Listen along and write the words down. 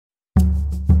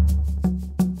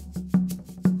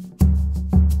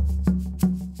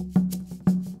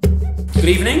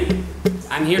Good evening.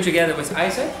 I'm here together with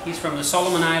Isaac. He's from the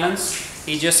Solomon Islands.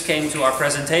 He just came to our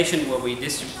presentation where we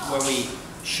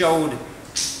showed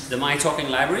the My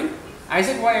Talking Library.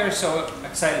 Isaac, why are you so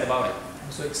excited about it?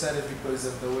 I'm so excited because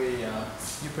of the way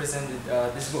you presented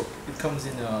this book. It comes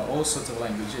in all sorts of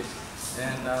languages,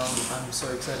 and I'm so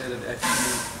excited that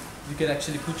you can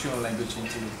actually put your own language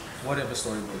into whatever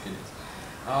storybook it is.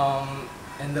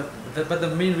 But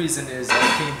the main reason is I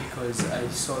came because I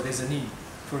saw there's a need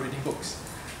for reading books.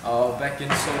 Back in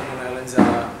Solomon Islands,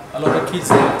 a lot of kids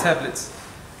have tablets,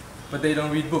 but they don't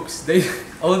read books.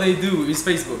 All they do is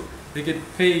Facebook. They can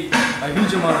pay a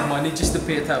huge amount of money just to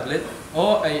pay a tablet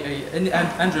or an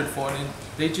Android phone, and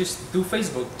they just do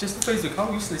Facebook. Just do Facebook. How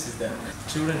useless is that?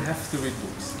 Children have to read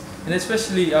books, and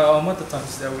especially our mother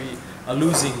tongues that we are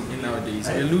losing in nowadays.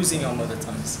 We're losing our mother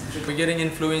tongues. We're getting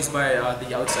influenced by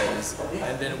the outsiders,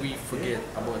 and then we forget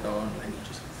about our own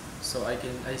languages. So I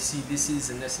see this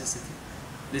is a necessity.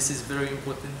 This is very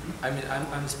important. I mean,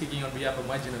 I'm speaking on behalf of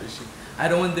my generation. I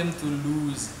don't want them to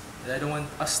lose. I don't want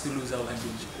us to lose our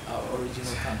language, our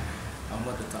original tongue, our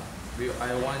mother tongue.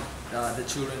 I want the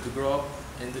children to grow up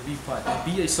and to be part, and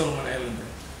be a Solomon Islander.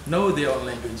 Know their own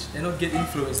language and not get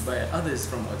influenced by others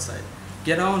from outside.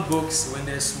 Get our own books when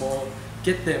they're small.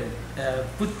 Get them,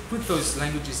 put those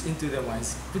languages into their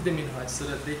minds, put them in hearts so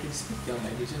that they can speak their own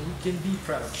language, and we can be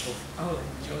proud of our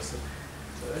language also.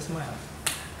 So that's my heart.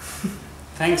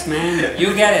 Thanks, man.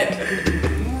 You get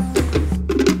it.